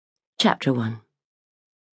Chapter 1.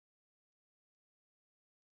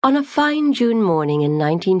 On a fine June morning in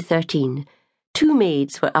 1913, two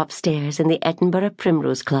maids were upstairs in the Edinburgh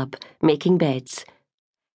Primrose Club, making beds.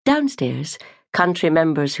 Downstairs, country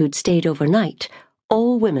members who'd stayed overnight,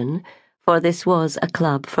 all women, for this was a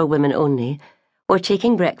club for women only, were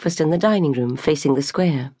taking breakfast in the dining room facing the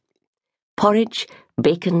square. Porridge,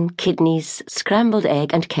 bacon, kidneys, scrambled egg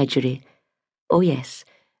and kedgeree. Oh yes,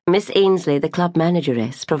 Miss Ainsley, the club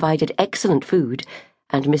manageress, provided excellent food,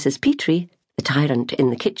 and Mrs. Petrie, the tyrant in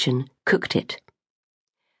the kitchen, cooked it.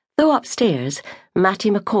 Though upstairs, Mattie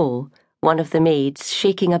McCall, one of the maids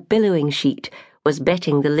shaking a billowing sheet, was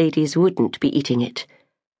betting the ladies wouldn't be eating it.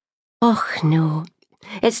 "Och, no.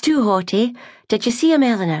 It's too hot, eh? Did you see 'em,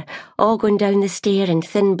 Eleanor, all going down the stair in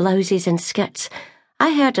thin blouses and skirts?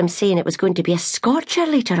 I heard 'em saying it was going to be a scorcher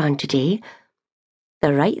later on today."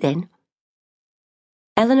 "They're right, then."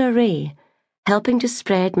 Eleanor Ray, helping to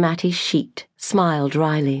spread Mattie's sheet, smiled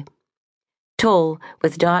wryly. Tall,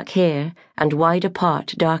 with dark hair and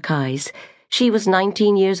wide-apart dark eyes, she was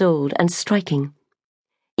 19 years old and striking.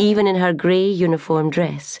 Even in her grey uniform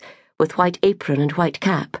dress, with white apron and white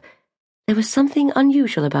cap, there was something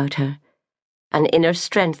unusual about her. An inner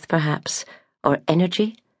strength, perhaps, or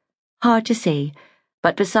energy? Hard to say,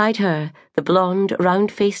 but beside her, the blonde,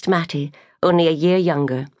 round-faced Mattie, only a year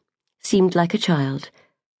younger, seemed like a child.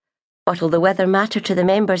 "What'll the weather matter to the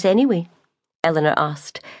members anyway?" Eleanor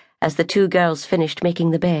asked, as the two girls finished making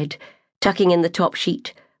the bed, tucking in the top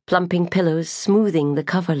sheet, plumping pillows, smoothing the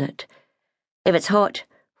coverlet. "If it's hot,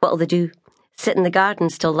 what'll they do? Sit in the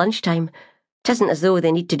gardens till lunchtime. 'Tisn't as though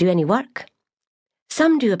they need to do any work."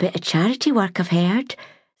 "Some do a bit of charity work, I've heard,"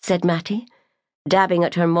 said Mattie, dabbing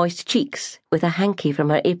at her moist cheeks with a hanky from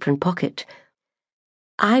her apron pocket.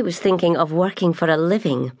 "I was thinking of working for a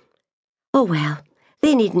living." "Oh well,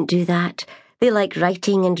 they needn't do that. They like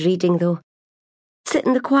writing and reading, though. Sit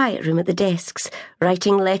in the quiet room at the desks,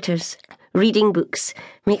 writing letters, reading books.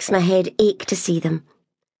 Makes my head ache to see them."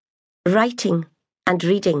 "Writing and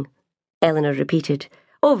reading," Eleanor repeated.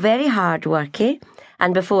 "Oh, very hard work, eh?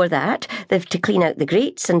 And before that, they've to clean out the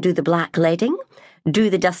grates and do the black leading, do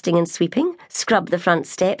the dusting and sweeping, scrub the front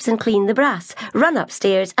steps and clean the brass, run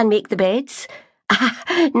upstairs and make the beds."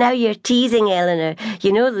 "Ah, now you're teasing, Eleanor.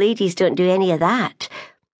 You know ladies don't do any of that."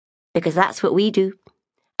 "Because that's what we do,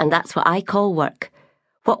 and that's what I call work.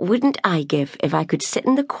 What wouldn't I give if I could sit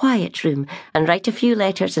in the quiet room and write a few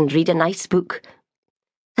letters and read a nice book?"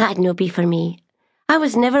 "That'd no be for me. I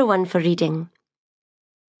was never one for reading."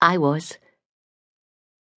 "I was."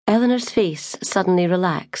 Eleanor's face suddenly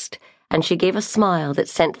relaxed, and she gave a smile that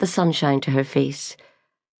sent the sunshine to her face.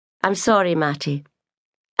 "I'm sorry, Mattie.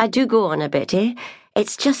 I do go on a bit, eh?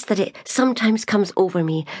 It's just that it sometimes comes over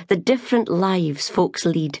me, the different lives folks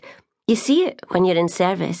lead. You see it when you're in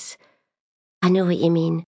service." "I know what you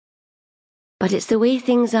mean. But it's the way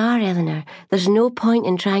things are, Eleanor. There's no point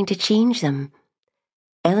in trying to change them."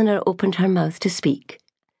 Eleanor opened her mouth to speak,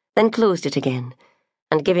 then closed it again,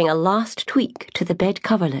 and giving a last tweak to the bed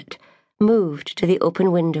coverlet, moved to the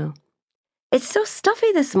open window. "It's so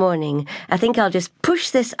stuffy this morning. I think I'll just push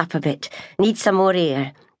this up a bit. Need some more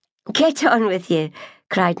air." "Get on with you,"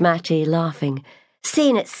 cried Mattie, laughing.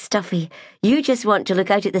 "Saying it's stuffy. You just want to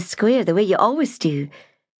look out at the square the way you always do."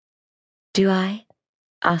 "Do I?"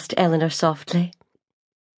 asked Eleanor softly.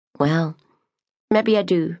 "Well, maybe I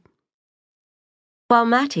do." While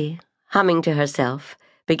Mattie, humming to herself,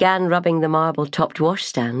 began rubbing the marble-topped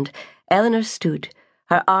washstand, Eleanor stood,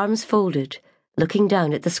 her arms folded, looking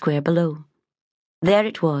down at the square below. There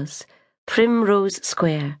it was, Primrose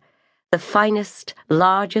Square, the finest,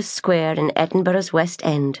 largest square in Edinburgh's West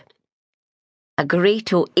End. A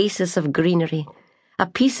great oasis of greenery, a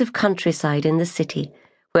piece of countryside in the city,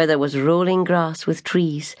 where there was rolling grass with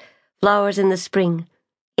trees, flowers in the spring.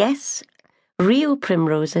 Yes, real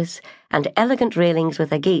primroses, and elegant railings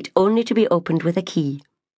with a gate only to be opened with a key.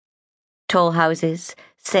 Tall houses,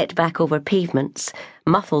 set back over pavements,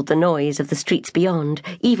 muffled the noise of the streets beyond,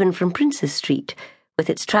 even from Princes Street, with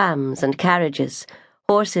its trams and carriages,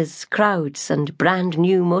 horses, crowds, and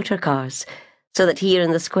brand-new motor cars, so that here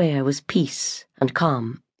in the square was peace and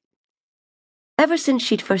calm. Ever since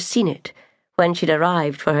she'd first seen it, when she'd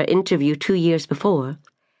arrived for her interview 2 years before,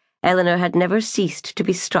 Eleanor had never ceased to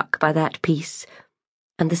be struck by that peace,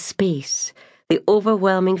 and the space, the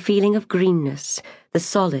overwhelming feeling of greenness, the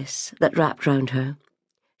solace that wrapped round her.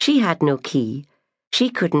 She had no key. She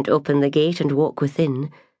couldn't open the gate and walk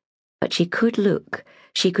within, but she could look,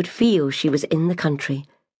 she could feel she was in the country.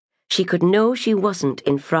 She could know she wasn't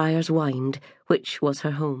in Friar's Wynd, which was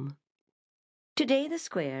her home. Today the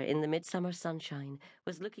square in the midsummer sunshine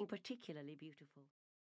was looking particularly beautiful.